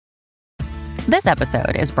This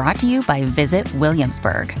episode is brought to you by Visit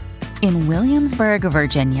Williamsburg. In Williamsburg,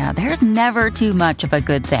 Virginia, there's never too much of a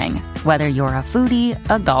good thing. Whether you're a foodie,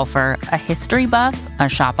 a golfer, a history buff, a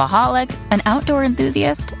shopaholic, an outdoor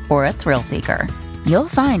enthusiast, or a thrill seeker, you'll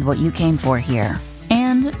find what you came for here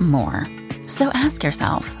and more. So ask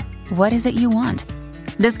yourself, what is it you want?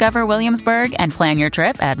 Discover Williamsburg and plan your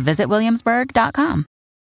trip at visitwilliamsburg.com.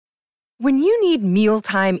 When you need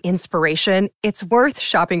mealtime inspiration, it's worth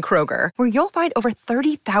shopping Kroger, where you'll find over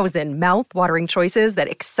 30,000 mouth-watering choices that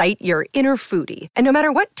excite your inner foodie. And no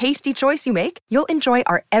matter what tasty choice you make, you'll enjoy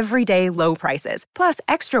our everyday low prices, plus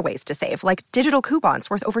extra ways to save, like digital coupons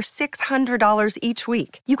worth over $600 each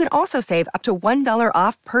week. You can also save up to $1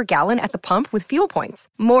 off per gallon at the pump with fuel points.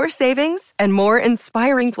 More savings and more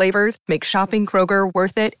inspiring flavors make shopping Kroger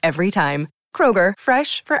worth it every time. Kroger,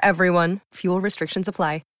 fresh for everyone. Fuel restrictions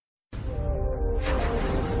apply.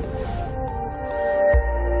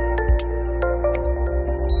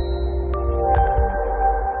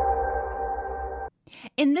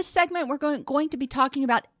 In this segment, we're going to be talking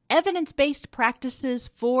about evidence-based practices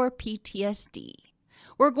for PTSD.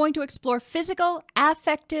 We're going to explore physical,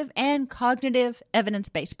 affective, and cognitive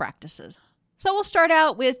evidence-based practices. So we'll start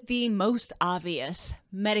out with the most obvious,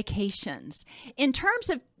 medications. In terms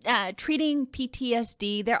of treating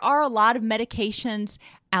PTSD, there are a lot of medications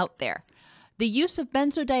out there. The use of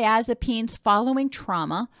benzodiazepines following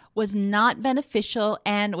trauma was not beneficial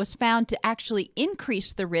and was found to actually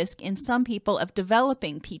increase the risk in some people of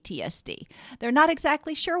developing PTSD. They're not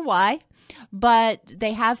exactly sure why, but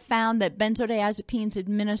they have found that benzodiazepines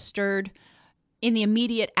administered in the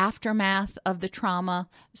immediate aftermath of the trauma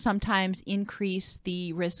sometimes increase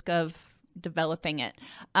the risk of developing it.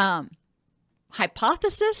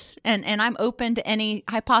 Hypothesis, and I'm open to any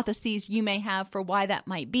hypotheses you may have for why that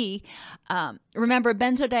might be. Remember,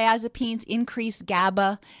 benzodiazepines increase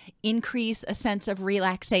GABA, increase a sense of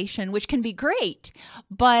relaxation, which can be great,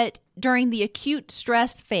 but during the acute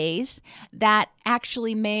stress phase, that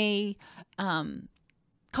actually may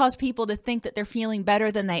cause people to think that they're feeling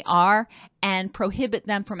better than they are and prohibit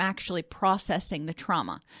them from actually processing the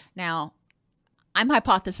trauma. Now, I'm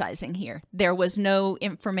hypothesizing here. There was no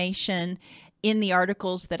information in the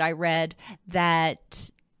articles that I read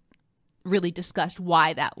that really discussed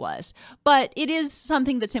why that was. But it is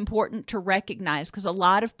something that's important to recognize because a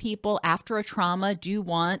lot of people after a trauma do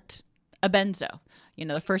want a benzo. You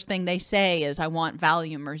know, the first thing they say is, I want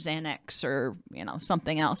Valium or Xanax or,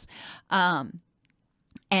 something else.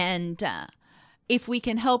 If we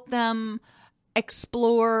can help them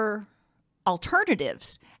explore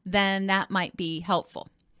alternatives, then that might be helpful.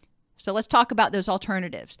 So let's talk about those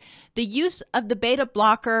alternatives. The use of the beta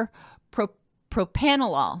blocker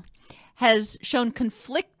propranolol has shown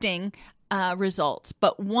conflicting results,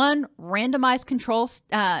 but one randomized control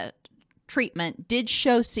treatment did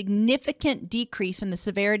show significant decrease in the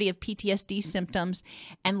severity of PTSD symptoms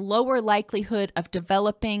and lower likelihood of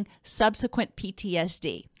developing subsequent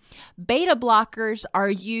PTSD. Beta blockers are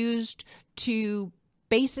used to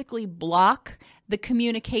basically block the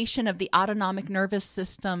communication of the autonomic nervous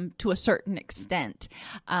system to a certain extent.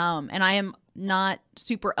 And I am not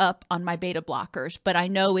super up on my beta blockers, but I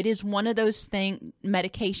know it is one of those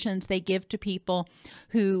medications they give to people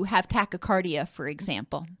who have tachycardia, for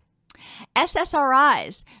example.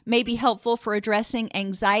 SSRIs may be helpful for addressing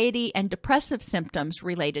anxiety and depressive symptoms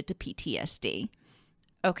related to PTSD.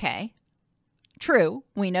 Okay. True,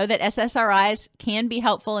 we know that SSRIs can be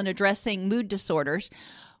helpful in addressing mood disorders.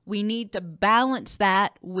 We need to balance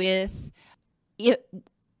that with the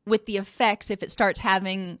effects if it starts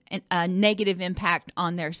having a negative impact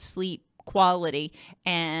on their sleep quality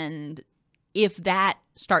and if that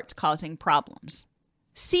starts causing problems.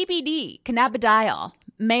 CBD, cannabidiol,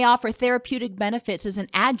 may offer therapeutic benefits as an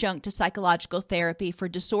adjunct to psychological therapy for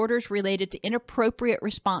disorders related to inappropriate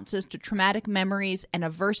responses to traumatic memories and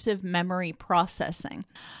aversive memory processing.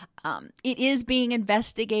 It is being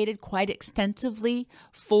investigated quite extensively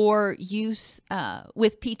for use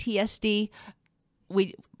with PTSD.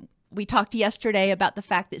 We talked yesterday about the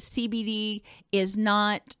fact that CBD is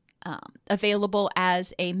not available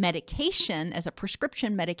as a medication, as a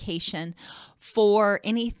prescription medication for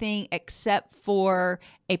anything except for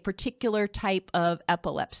a particular type of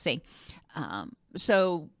epilepsy.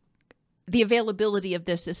 So the availability of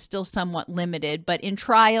this is still somewhat limited, but in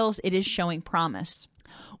trials, it is showing promise.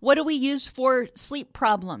 What do we use for sleep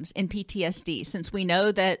problems in PTSD? Since we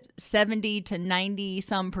know that 70 to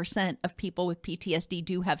 90% of people with PTSD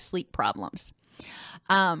do have sleep problems.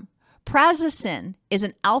 Prazosin is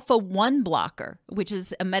an alpha-1 blocker, which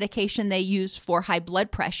is a medication they use for high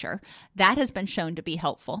blood pressure. That has been shown to be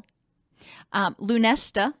helpful.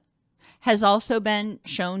 Lunesta has also been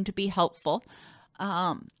shown to be helpful.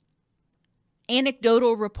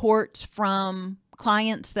 Anecdotal reports from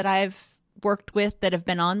clients that I've worked with that have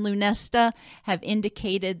been on Lunesta have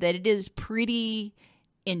indicated that it is pretty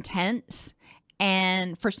intense.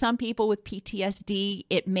 And for some people with PTSD,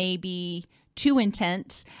 it may be too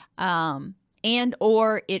intense, and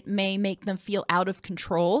or it may make them feel out of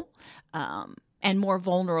control and more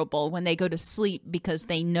vulnerable when they go to sleep because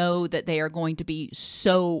they know that they are going to be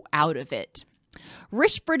so out of it.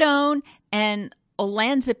 Risperidone and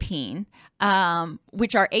olanzapine,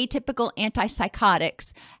 which are atypical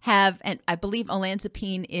antipsychotics, and I believe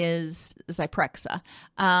olanzapine is Zyprexa,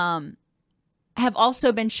 have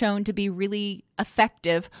also been shown to be really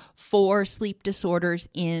effective for sleep disorders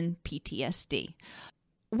in PTSD.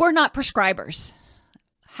 We're not prescribers.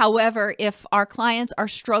 However, if our clients are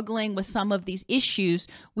struggling with some of these issues,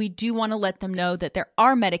 we do want to let them know that there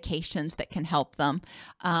are medications that can help them.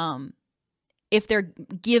 If they're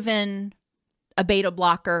given a beta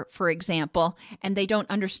blocker, for example, and they don't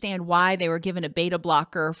understand why they were given a beta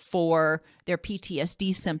blocker for their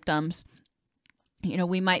PTSD symptoms,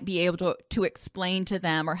 we might be able to explain to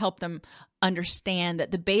them or help them understand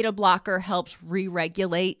that the beta blocker helps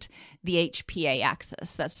re-regulate the HPA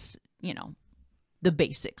axis. That's, the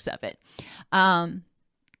basics of it. And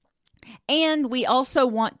we also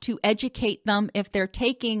want to educate them if they're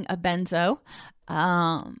taking a benzo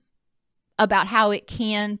about how it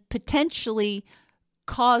can potentially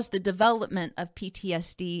cause the development of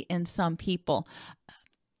PTSD in some people.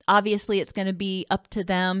 Obviously, it's going to be up to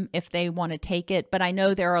them if they want to take it, but I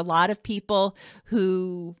know there are a lot of people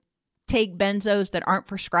who take benzos that aren't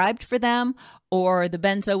prescribed for them, or the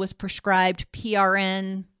benzo was prescribed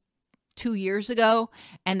PRN 2 years ago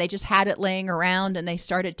and they just had it laying around and they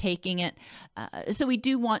started taking it. So we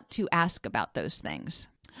do want to ask about those things.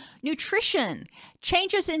 Nutrition.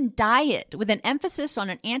 Changes in diet with an emphasis on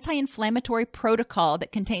an anti-inflammatory protocol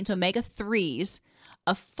that contains omega-3s,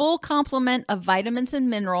 a full complement of vitamins and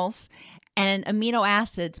minerals, and amino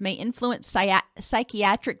acids may influence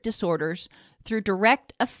psychiatric disorders through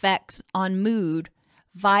direct effects on mood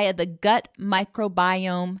via the gut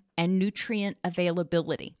microbiome and nutrient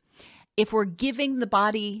availability. If we're giving the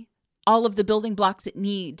body all of the building blocks it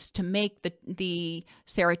needs to make the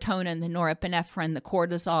serotonin, the norepinephrine, the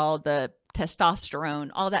cortisol, the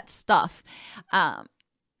testosterone, all that stuff,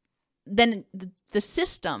 then the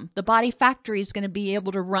system, the body factory, is going to be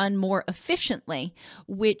able to run more efficiently,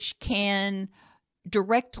 which can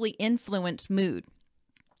directly influence mood.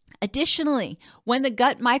 Additionally, when the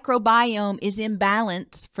gut microbiome is in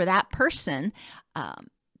balance for that person,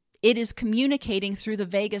 it is communicating through the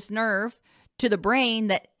vagus nerve to the brain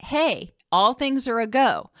that, hey, all things are a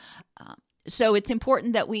go. So it's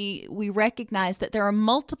important that we recognize that there are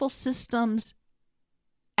multiple systems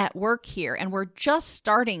at work here, and we're just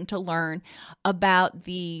starting to learn about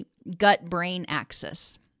the gut-brain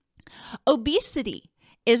axis. Obesity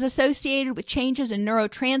is associated with changes in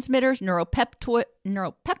neurotransmitters,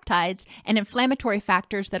 neuropeptides, and inflammatory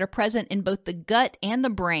factors that are present in both the gut and the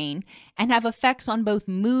brain and have effects on both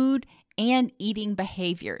mood and eating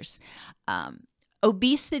behaviors.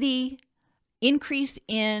 Obesity, increase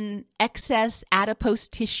in excess adipose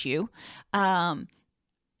tissue,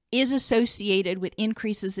 is associated with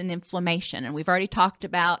increases in inflammation. And we've already talked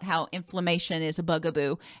about how inflammation is a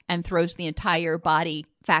bugaboo and throws the entire body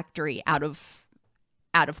factory out of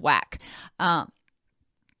whack.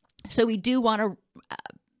 So we do want to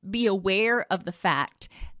be aware of the fact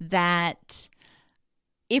that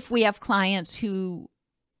if we have clients who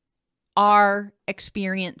are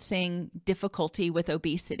experiencing difficulty with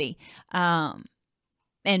obesity and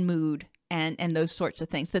mood and those sorts of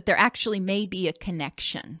things, that there actually may be a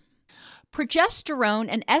connection. Progesterone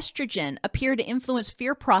and estrogen appear to influence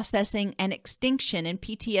fear processing and extinction in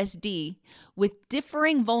PTSD with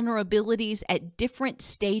differing vulnerabilities at different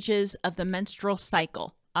stages of the menstrual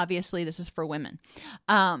cycle. Obviously, this is for women.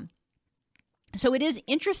 So it is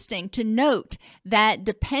interesting to note that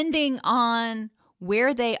depending on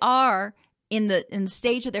where they are in the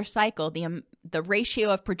stage of their cycle, the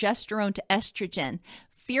ratio of progesterone to estrogen,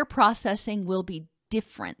 fear processing will be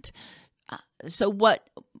different. So what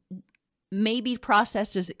may be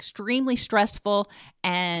processed as extremely stressful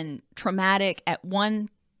and traumatic at one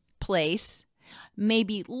place may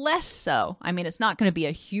be less so. I mean, it's not going to be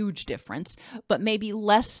a huge difference, but maybe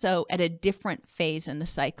less so at a different phase in the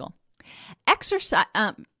cycle. Exercise,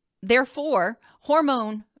 therefore,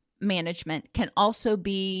 hormone management can also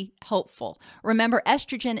be helpful. Remember,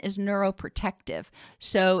 estrogen is neuroprotective.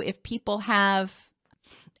 So if people have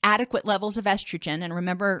adequate levels of estrogen, and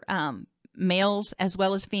remember, males as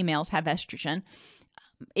well as females have estrogen,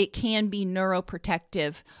 it can be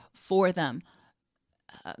neuroprotective for them.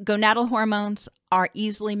 Gonadal hormones are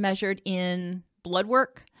easily measured in blood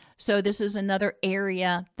work. So this is another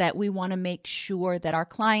area that we want to make sure that our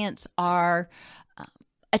clients are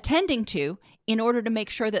attending to in order to make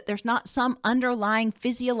sure that there's not some underlying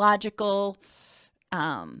physiological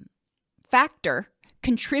factor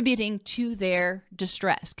contributing to their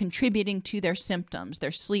distress, contributing to their symptoms,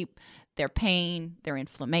 their sleep, their pain, their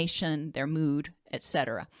inflammation, their mood,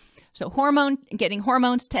 etc. So getting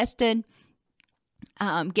hormones tested,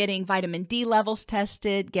 getting vitamin D levels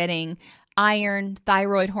tested, getting iron,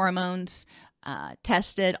 thyroid hormones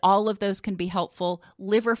tested, all of those can be helpful.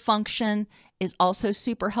 Liver function is also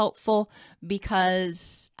super helpful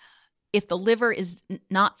because if the liver is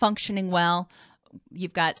not functioning well,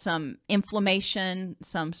 you've got some inflammation,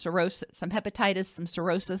 some cirrhosis, some hepatitis, some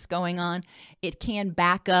cirrhosis going on. It can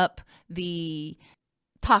back up the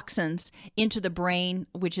toxins into the brain,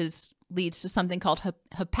 which leads to something called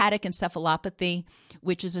hepatic encephalopathy,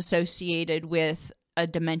 which is associated with a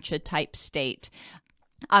dementia type state.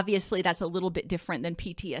 Obviously, that's a little bit different than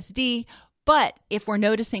PTSD, but if we're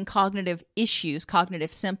noticing cognitive issues,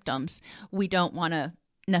 cognitive symptoms, we don't want to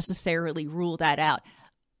necessarily rule that out.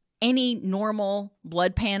 Any normal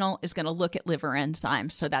blood panel is going to look at liver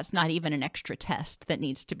enzymes, so that's not even an extra test that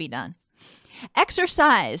needs to be done.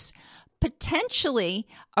 Exercise. Potentially,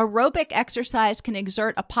 aerobic exercise can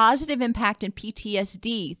exert a positive impact in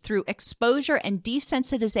PTSD through exposure and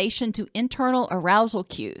desensitization to internal arousal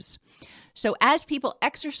cues. So as people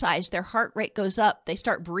exercise, their heart rate goes up, they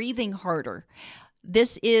start breathing harder.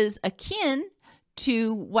 This is akin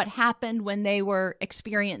to what happened when they were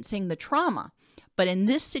experiencing the trauma. But in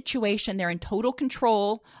this situation, they're in total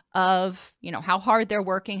control of, how hard they're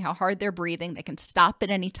working, how hard they're breathing. They can stop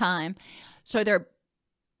at any time. So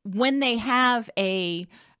when they have a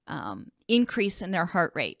increase in their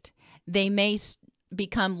heart rate, they may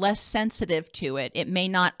become less sensitive to it. It may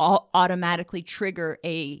not automatically trigger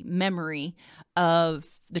a memory of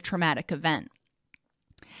the traumatic event.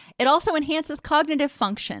 It also enhances cognitive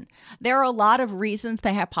function. There are a lot of reasons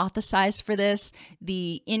they hypothesize for this.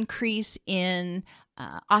 The increase in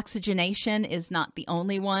oxygenation is not the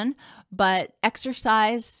only one, but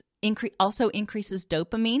exercise also increases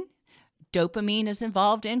dopamine. Dopamine is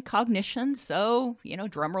involved in cognition, so,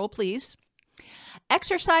 drum roll please.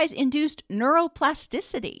 Exercise-induced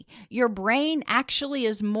neuroplasticity. Your brain actually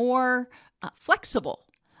is more flexible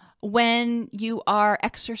when you are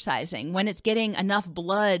exercising, when it's getting enough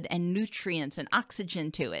blood and nutrients and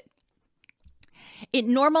oxygen to it. It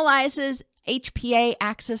normalizes HPA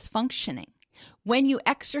axis functioning. When you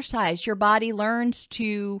exercise, your body learns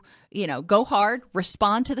to, go hard,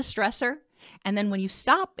 respond to the stressor, and then when you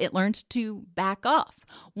stop, it learns to back off.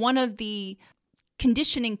 One of the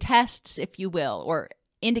conditioning tests, if you will, or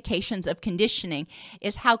indications of conditioning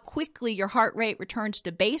is how quickly your heart rate returns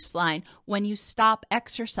to baseline when you stop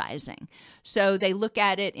exercising. So they look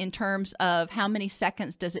at it in terms of how many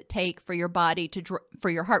seconds does it take for your body for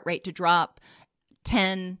your heart rate to drop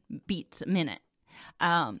 10 beats a minute.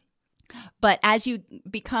 But as you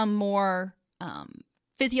become more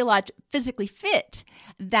physically fit,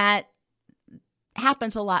 that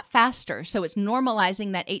happens a lot faster. So it's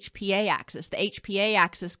normalizing that HPA axis. The HPA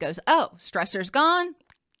axis goes, stressor's gone.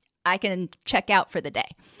 I can check out for the day.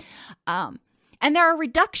 And there are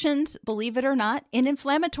reductions, believe it or not, in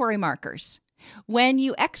inflammatory markers. When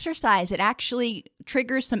you exercise, it actually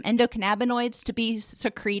triggers some endocannabinoids to be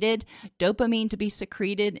secreted, dopamine to be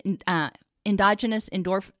secreted, endogenous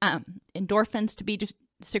endorphins to be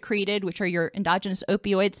secreted, which are your endogenous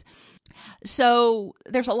opioids. So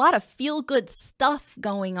there's a lot of feel-good stuff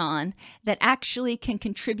going on that actually can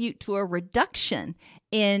contribute to a reduction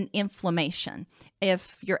in inflammation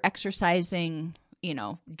if you're exercising,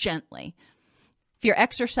 gently. If you're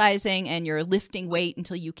exercising and you're lifting weight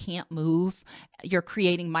until you can't move, you're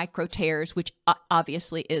creating micro tears, which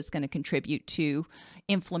obviously is going to contribute to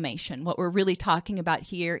inflammation. What we're really talking about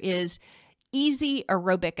here is easy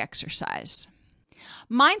aerobic exercise.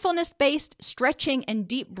 Mindfulness-based stretching and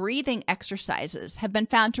deep breathing exercises have been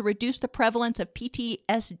found to reduce the prevalence of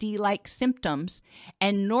PTSD-like symptoms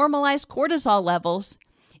and normalize cortisol levels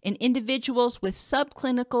in individuals with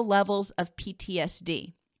subclinical levels of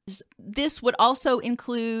PTSD. This would also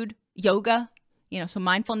include yoga, so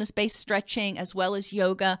mindfulness-based stretching as well as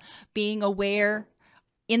yoga, being aware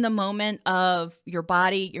in the moment of your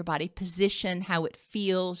body position, how it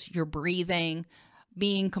feels, your breathing,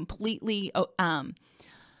 being completely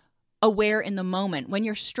aware in the moment. When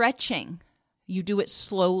you're stretching, you do it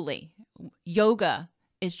slowly. Yoga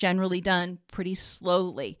is generally done pretty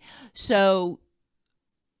slowly. So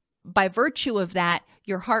by virtue of that,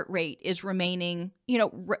 your heart rate is remaining,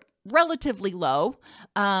 relatively low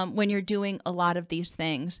when you're doing a lot of these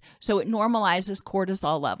things. So it normalizes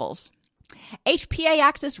cortisol levels. HPA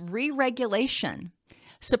axis re-regulation.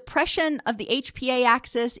 Suppression of the HPA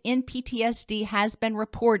axis in PTSD has been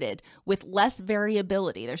reported with less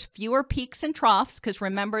variability. There's fewer peaks and troughs because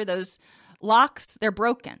remember those locks, they're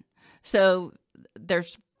broken. So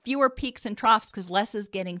there's fewer peaks and troughs because less is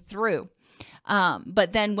getting through.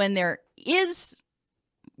 But then when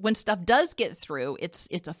stuff does get through, it's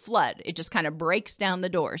a flood. It just kind of breaks down the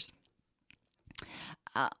doors.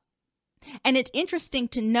 And it's interesting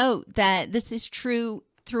to note that this is true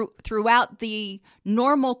throughout the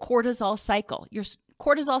normal cortisol cycle. Your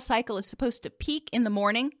cortisol cycle is supposed to peak in the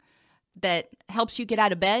morning, that helps you get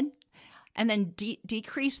out of bed, and then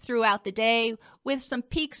decrease throughout the day with some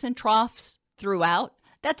peaks and troughs throughout.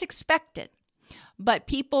 That's expected. But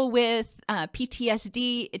people with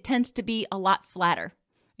PTSD, it tends to be a lot flatter.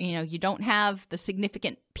 You don't have the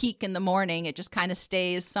significant peak in the morning. It just kind of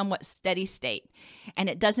stays somewhat steady state. And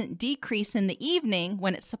it doesn't decrease in the evening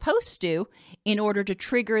when it's supposed to in order to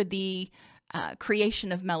trigger the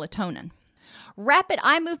creation of melatonin. Rapid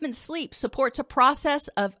eye movement sleep supports a process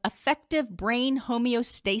of effective brain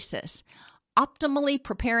homeostasis, optimally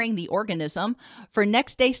preparing the organism for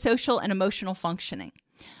next day social and emotional functioning.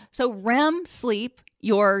 So REM sleep,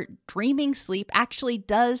 your dreaming sleep, actually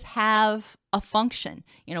does have a function.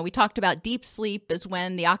 We talked about deep sleep is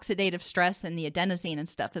when the oxidative stress and the adenosine and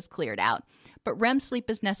stuff is cleared out, but REM sleep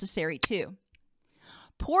is necessary too.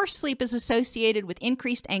 Poor sleep is associated with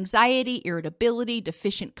increased anxiety, irritability,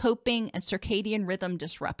 deficient coping, and circadian rhythm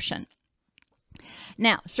disruption.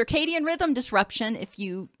 Now, circadian rhythm disruption, if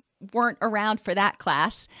you weren't around for that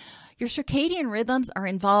class, your circadian rhythms are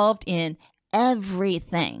involved in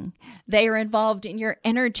everything. They are involved in your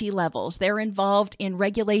energy levels. They're involved in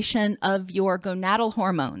regulation of your gonadal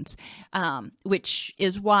hormones, which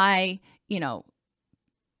is why,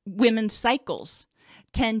 women's cycles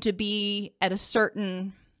tend to be at a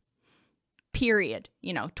certain period,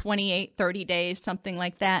 28, 30 days, something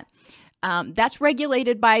like that. That's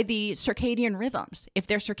regulated by the circadian rhythms. If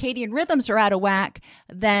their circadian rhythms are out of whack,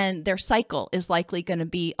 then their cycle is likely going to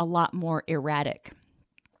be a lot more erratic.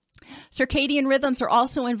 Circadian rhythms are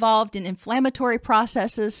also involved in inflammatory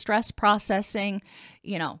processes, stress processing.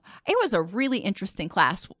 It was a really interesting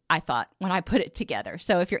class, I thought, when I put it together.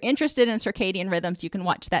 So if you're interested in circadian rhythms, you can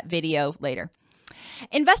watch that video later.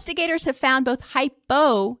 Investigators have found both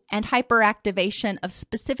hypo and hyperactivation of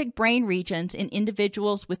specific brain regions in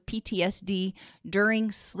individuals with PTSD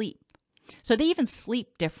during sleep. So they even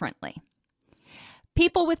sleep differently.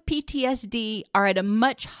 People with PTSD are at a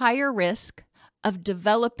much higher risk of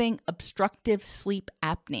developing obstructive sleep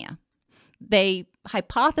apnea. They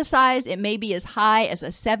hypothesize it may be as high as a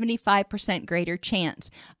 75% greater chance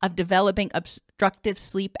of developing obstructive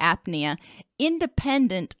sleep apnea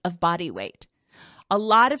independent of body weight. A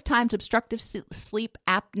lot of times obstructive sleep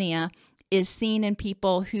apnea is seen in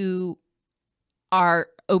people who are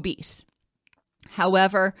obese.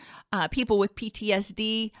 However, people with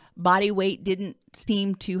PTSD, body weight didn't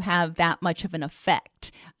seem to have that much of an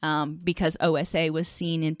effect because OSA was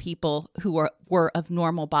seen in people who were of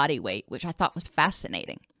normal body weight, which I thought was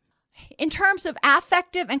fascinating. In terms of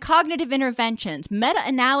affective and cognitive interventions,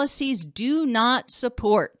 meta-analyses do not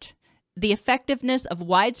support the effectiveness of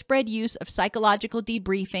widespread use of psychological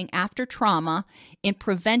debriefing after trauma in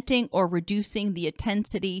preventing or reducing the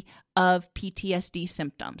intensity of PTSD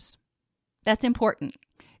symptoms. That's important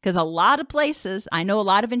because a lot of places, I know a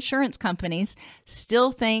lot of insurance companies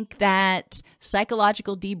still think that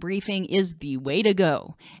psychological debriefing is the way to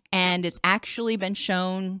go, and it's actually been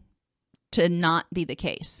shown to not be the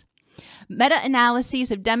case. Meta-analyses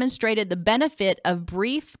have demonstrated the benefit of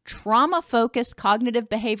brief, trauma-focused cognitive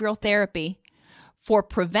behavioral therapy for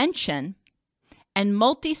prevention and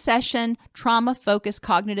multi-session trauma-focused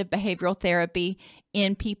cognitive behavioral therapy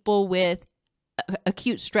in people with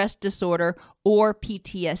acute stress disorder or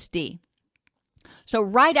PTSD. So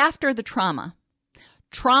right after the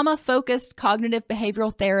trauma-focused cognitive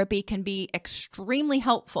behavioral therapy can be extremely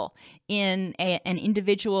helpful in an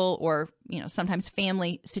individual or sometimes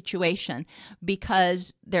family situation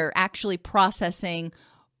because they're actually processing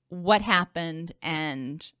what happened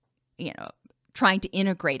and trying to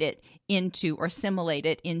integrate it into or assimilate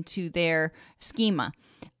it into their schema.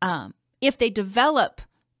 If they develop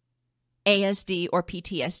ASD or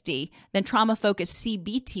PTSD, then trauma-focused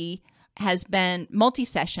CBT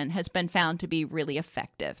multi-session has been found to be really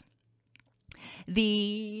effective.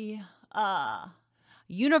 The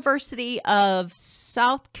University of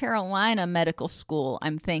South Carolina Medical School,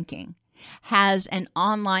 I'm thinking, has an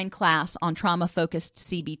online class on trauma-focused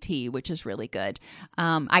CBT, which is really good.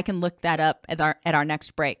 I can look that up at our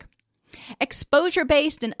next break.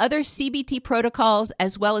 Exposure-based and other CBT protocols,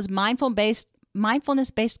 as well as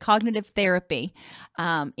mindfulness-based cognitive therapy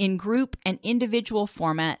in group and individual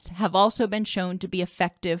formats have also been shown to be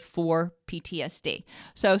effective for PTSD.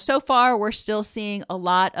 So far, we're still seeing a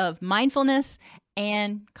lot of mindfulness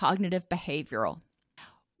and cognitive behavioral.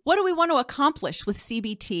 What do we want to accomplish with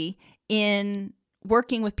CBT in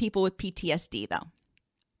working with people with PTSD, though?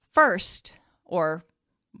 First, or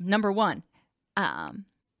number one,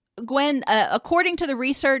 Gwen, according to the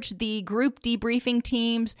research, the group debriefing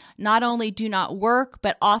teams not only do not work,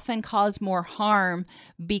 but often cause more harm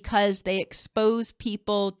because they expose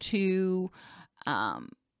people to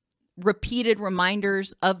repeated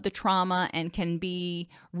reminders of the trauma and can be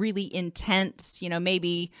really intense.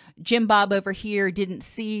 Maybe Jim Bob over here didn't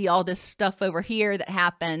see all this stuff over here that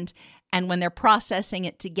happened. And when they're processing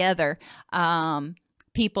it together,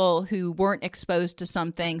 people who weren't exposed to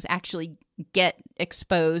some things actually get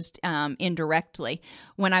exposed indirectly.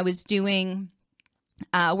 When I was doing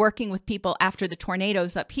working with people after the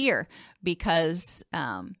tornadoes up here, because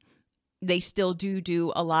they still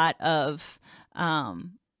do a lot of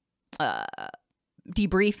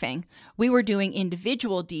debriefing. We were doing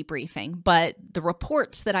individual debriefing, but the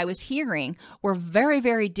reports that I was hearing were very,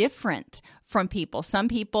 very different from people. Some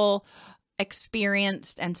people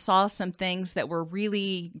experienced and saw some things that were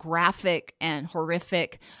really graphic and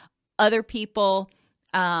horrific. Other people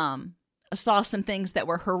saw some things that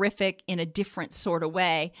were horrific in a different sort of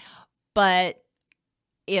way. But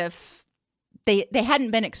if they hadn't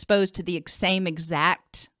been exposed to the same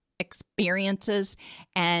exact experiences,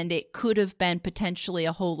 and it could have been potentially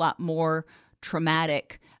a whole lot more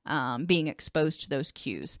traumatic being exposed to those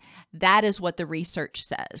cues. That is what the research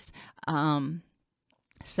says.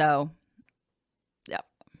 Yep.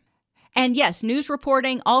 And yes, news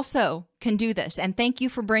reporting also can do this. And thank you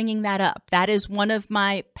for bringing that up. That is one of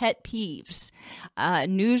my pet peeves.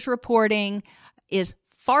 News reporting is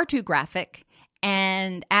far too graphic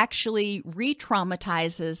and actually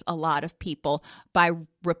re-traumatizes a lot of people by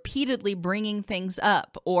repeatedly bringing things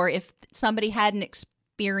up. Or if somebody had an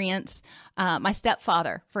experience, my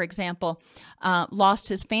stepfather, for example, lost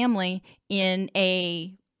his family in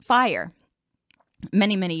a fire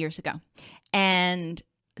many, many years ago. And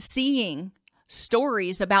seeing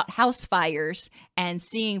stories about house fires and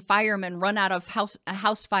seeing firemen run out of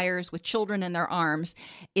house fires with children in their arms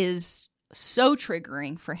is so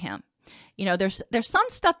triggering for him. There's some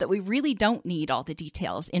stuff that we really don't need all the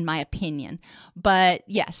details, in my opinion. But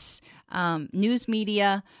yes, news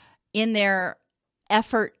media, in their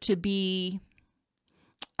effort to be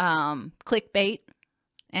clickbait,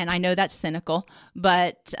 and I know that's cynical,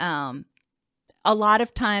 but a lot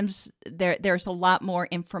of times there's a lot more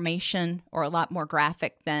information or a lot more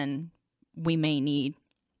graphic than we may need.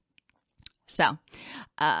 So,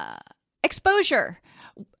 exposure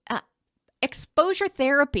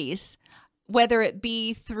therapies, whether it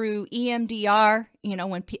be through EMDR,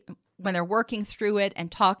 when they're working through it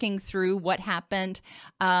and talking through what happened,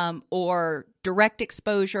 or direct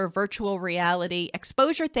exposure, virtual reality,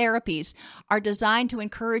 exposure therapies are designed to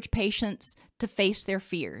encourage patients to face their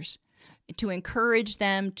fears, to encourage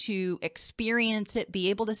them to experience it, be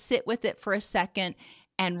able to sit with it for a second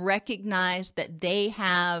and recognize that they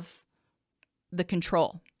have the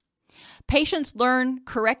control. Patients learn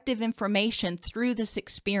corrective information through this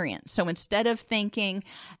experience. So instead of thinking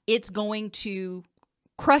it's going to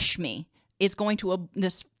crush me,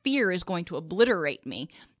 this fear is going to obliterate me,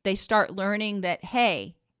 they start learning that,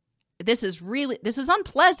 hey, this is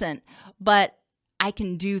unpleasant, but I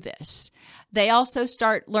can do this. They also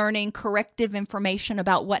start learning corrective information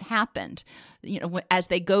about what happened. As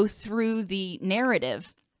they go through the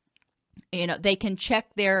narrative, they can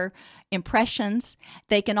check their impressions.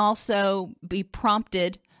 They can also be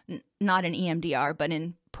prompted, not in EMDR, but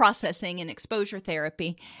in processing and exposure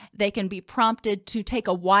therapy, they can be prompted to take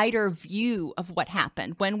a wider view of what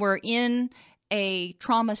happened. When we're in a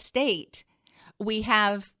trauma state, we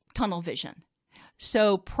have tunnel vision.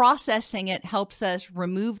 So processing it helps us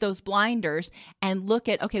remove those blinders and look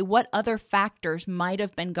at, okay, what other factors might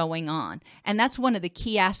have been going on? And that's one of the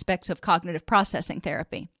key aspects of cognitive processing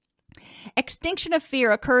therapy. Extinction of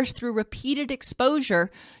fear occurs through repeated exposure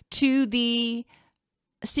to the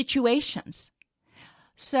situations.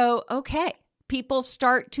 So, okay, people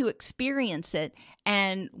start to experience it.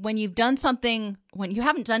 And when you haven't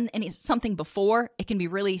done something before, it can be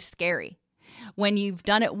really scary. When you've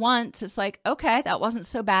done it once, it's like, okay, that wasn't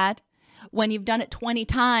so bad. When you've done it 20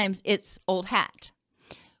 times, it's old hat.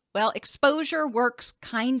 Well, exposure works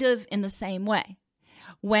kind of in the same way.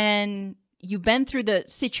 When you've been through the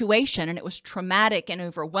situation and it was traumatic and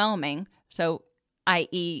overwhelming, so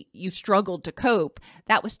i.e. you struggled to cope,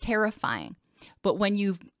 that was terrifying. But when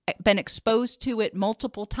you've been exposed to it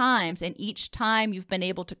multiple times and each time you've been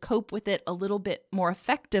able to cope with it a little bit more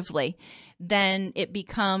effectively, then it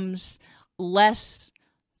becomes less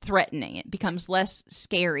threatening. It becomes less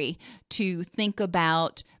scary to think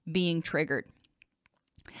about being triggered.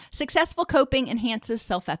 Successful coping enhances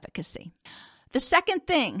self-efficacy. The second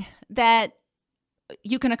thing that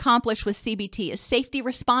you can accomplish with CBT is safety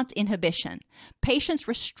response inhibition. Patients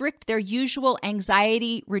restrict their usual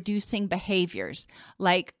anxiety-reducing behaviors,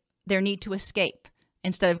 like their need to escape,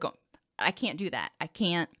 instead of going, I can't do that. I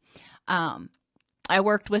can't. I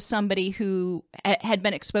worked with somebody who had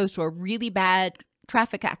been exposed to a really bad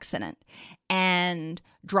traffic accident, and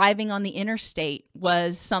driving on the interstate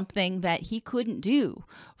was something that he couldn't do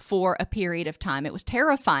for a period of time. It was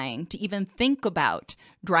terrifying to even think about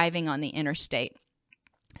driving on the interstate.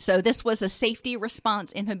 So this was a safety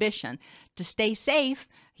response inhibition. To stay safe,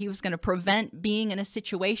 he was going to prevent being in a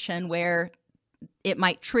situation where it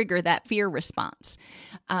might trigger that fear response.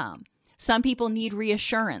 Some people need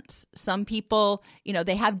reassurance. Some people,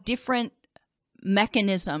 they have different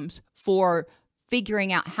mechanisms for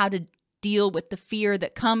figuring out how to deal with the fear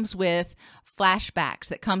that comes with flashbacks,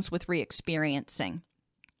 that comes with re-experiencing.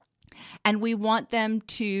 And we want them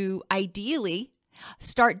to ideally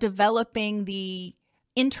start developing the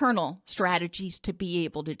internal strategies to be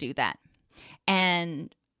able to do that,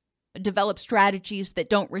 and develop strategies that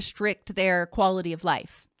don't restrict their quality of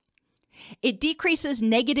life. It decreases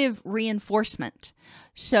negative reinforcement.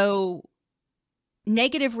 So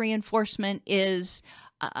negative reinforcement is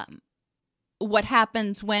what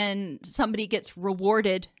happens when somebody gets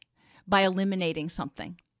rewarded by eliminating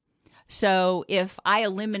something. So if I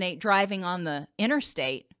eliminate driving on the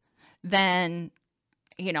interstate, then,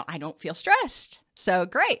 I don't feel stressed. So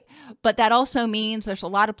great. But that also means there's a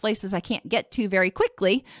lot of places I can't get to very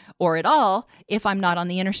quickly or at all if I'm not on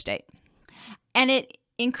the interstate. And it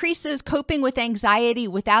increases coping with anxiety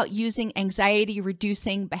without using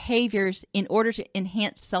anxiety-reducing behaviors in order to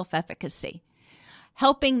enhance self-efficacy,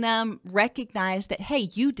 helping them recognize that, hey,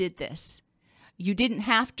 you did this. You didn't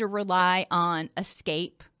have to rely on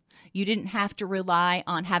escape. You didn't have to rely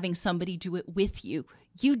on having somebody do it with you.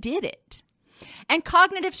 You did it. And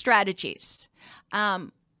cognitive strategies.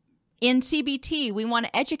 In CBT, we want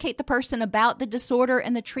to educate the person about the disorder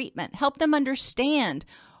and the treatment, help them understand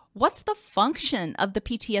what's the function of the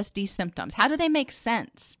PTSD symptoms, how do they make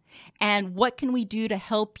sense, and what can we do to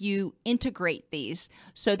help you integrate these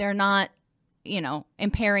so they're not,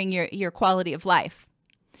 impairing your quality of life.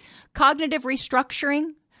 Cognitive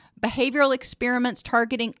restructuring, behavioral experiments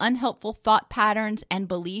targeting unhelpful thought patterns and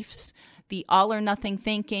beliefs, the all or nothing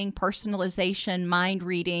thinking, personalization, mind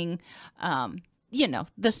reading,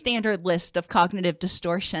 the standard list of cognitive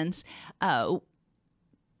distortions,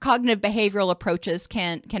 cognitive behavioral approaches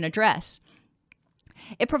can address.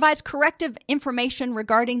 It provides corrective information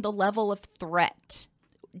regarding the level of threat.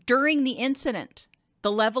 During the incident,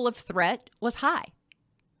 the level of threat was high.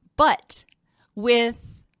 But with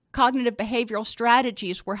cognitive behavioral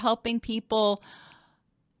strategies, we're helping people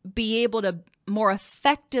be able to more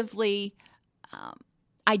effectively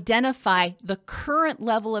identify the current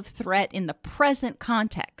level of threat in the present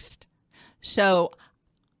context. So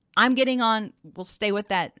I'm getting on, we'll stay with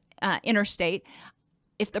that interstate.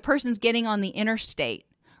 If the person's getting on the interstate,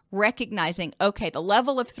 recognizing, okay, the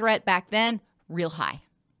level of threat back then, real high.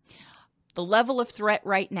 The level of threat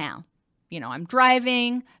right now, I'm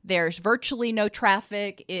driving, there's virtually no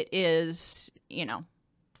traffic. It is,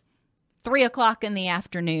 3:00 in the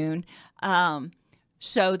afternoon.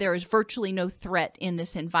 So there is virtually no threat in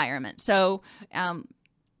this environment. So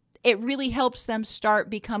it really helps them start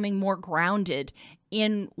becoming more grounded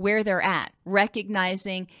in where they're at,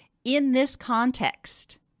 recognizing in this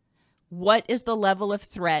context, what is the level of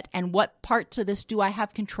threat and what parts of this do I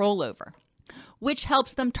have control over, which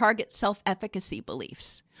helps them target self-efficacy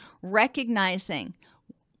beliefs, recognizing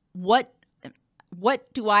what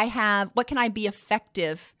do I have, what can I be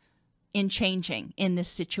effective in changing in this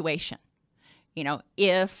situation?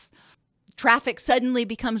 If traffic suddenly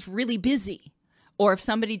becomes really busy, or if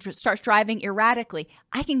somebody starts driving erratically,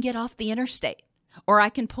 I can get off the interstate, or I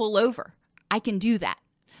can pull over. I can do that.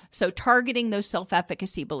 So targeting those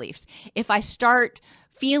self-efficacy beliefs. If I start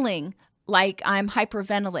feeling like I'm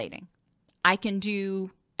hyperventilating, I can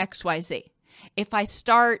do XYZ. If I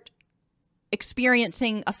start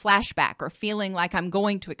experiencing a flashback or feeling like I'm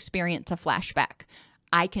going to experience a flashback,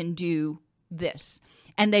 I can do this.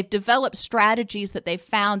 And they've developed strategies that they've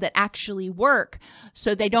found that actually work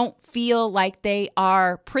so they don't feel like they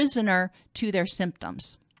are prisoner to their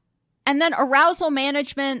symptoms. And then arousal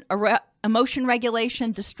management, emotion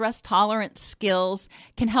regulation, distress tolerance skills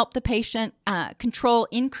can help the patient control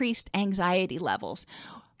increased anxiety levels.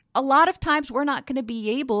 A lot of times we're not going to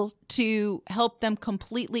be able to help them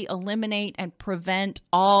completely eliminate and prevent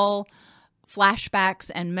all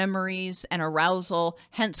flashbacks and memories and arousal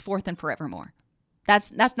henceforth and forevermore.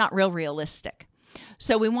 That's not realistic.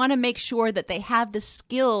 So we want to make sure that they have the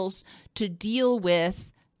skills to deal with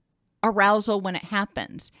arousal when it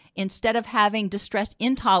happens, instead of having distress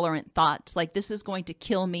intolerant thoughts like this is going to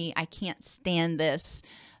kill me, I can't stand this,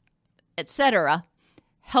 etc.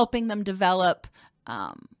 Helping them develop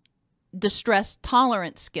distress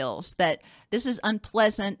tolerance skills, that this is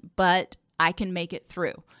unpleasant, but I can make it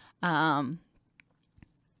through.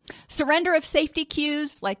 Surrender of safety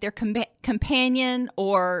cues like their companion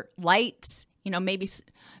or lights.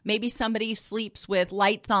 Maybe somebody sleeps with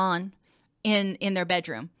lights on in their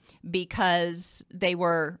bedroom because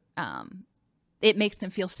it makes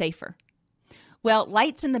them feel safer. Well,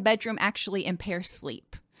 lights in the bedroom actually impair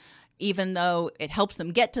sleep. Even though it helps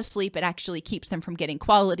them get to sleep, it actually keeps them from getting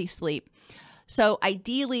quality sleep. So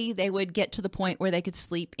ideally, they would get to the point where they could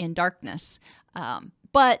sleep in darkness.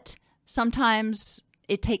 But sometimes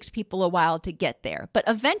it takes people a while to get there. But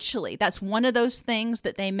eventually, that's one of those things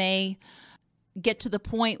that they may get to the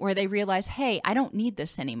point where they realize, hey, I don't need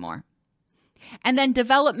this anymore. And then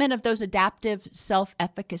development of those adaptive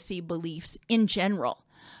self-efficacy beliefs in general,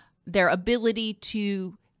 their ability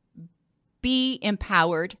to be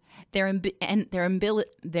empowered, their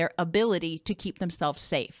ability to keep themselves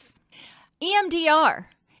safe. EMDR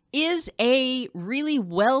is a really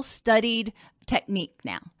well-studied technique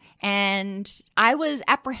now. And I was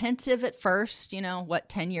apprehensive at first,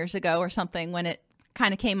 10 years ago or something when it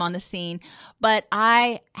kind of came on the scene. But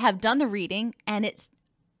I have done the reading, and it's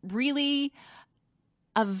really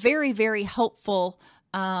a very, very helpful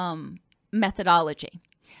methodology.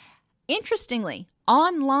 Interestingly,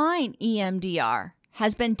 online EMDR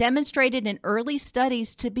has been demonstrated in early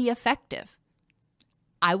studies to be effective.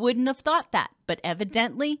 I wouldn't have thought that, but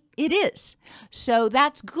evidently it is. So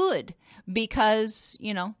that's good because,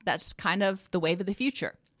 that's kind of the wave of the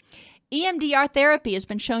future. EMDR therapy has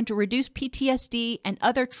been shown to reduce PTSD and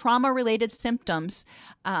other trauma-related symptoms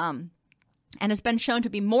and has been shown to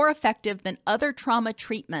be more effective than other trauma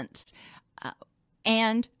treatments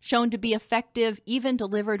and shown to be effective even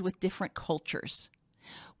delivered with different cultures.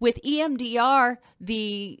 With EMDR,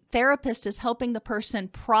 the therapist is helping the person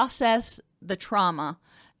process the trauma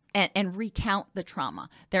and recount the trauma.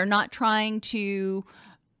 They're not trying to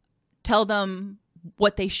tell them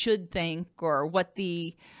what they should think or what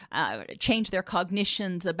change their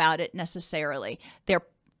cognitions about it necessarily. They're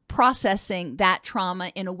processing that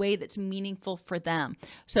trauma in a way that's meaningful for them.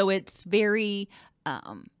 So it's very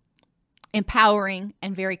empowering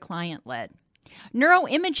and very client-led.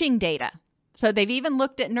 Neuroimaging data. So they've even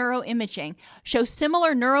looked at neuroimaging, show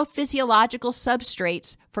similar neurophysiological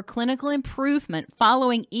substrates for clinical improvement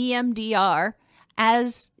following EMDR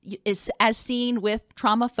as seen with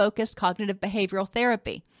trauma-focused cognitive behavioral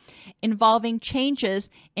therapy, involving changes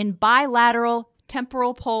in bilateral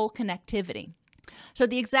temporal pole connectivity. So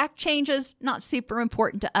the exact changes, not super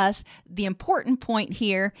important to us. The important point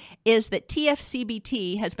here is that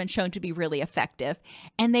TFCBT has been shown to be really effective,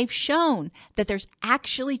 and they've shown that there's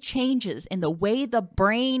actually changes in the way the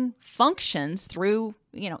brain functions through,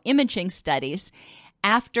 imaging studies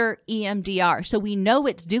after EMDR. So we know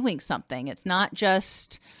it's doing something. It's not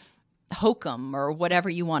just hokum or whatever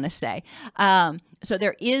you want to say. So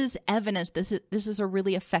there is evidence this is a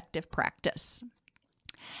really effective practice.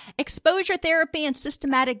 Exposure therapy and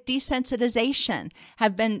systematic desensitization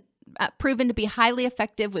have been proven to be highly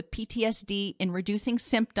effective with PTSD in reducing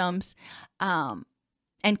symptoms and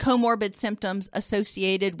comorbid symptoms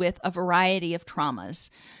associated with a variety of traumas.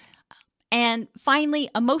 And finally,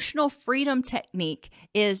 emotional freedom technique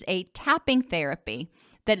is a tapping therapy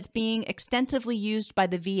that is being extensively used by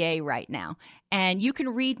the VA right now. And you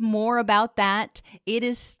can read more about that. It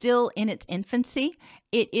is still in its infancy.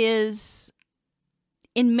 It is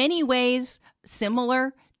in many ways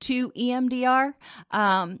similar to EMDR,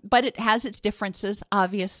 but it has its differences,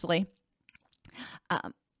 obviously.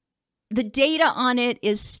 The data on it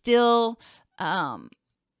is still,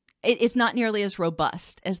 it is not nearly as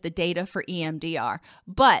robust as the data for EMDR,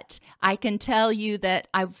 but I can tell you that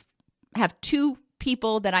I have two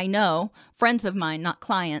people that I know, friends of mine, not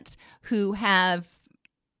clients, who have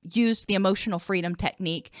used the emotional freedom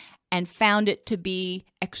technique and found it to be,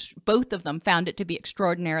 both of them found it to be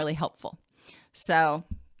extraordinarily helpful. So,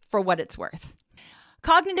 for what it's worth.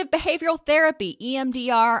 Cognitive behavioral therapy,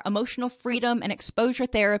 EMDR, emotional freedom, and exposure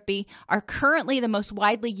therapy are currently the most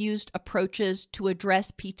widely used approaches to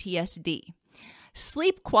address PTSD.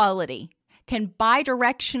 Sleep quality can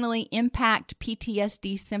bidirectionally impact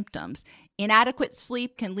PTSD symptoms. Inadequate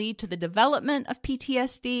sleep can lead to the development of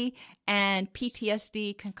PTSD, and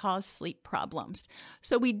PTSD can cause sleep problems.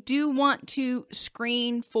 So we do want to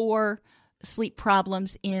screen for sleep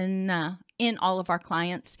problems in all of our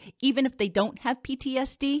clients, even if they don't have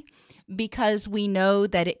PTSD, because we know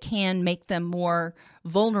that it can make them more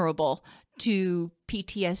vulnerable to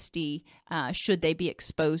PTSD should they be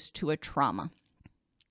exposed to a trauma.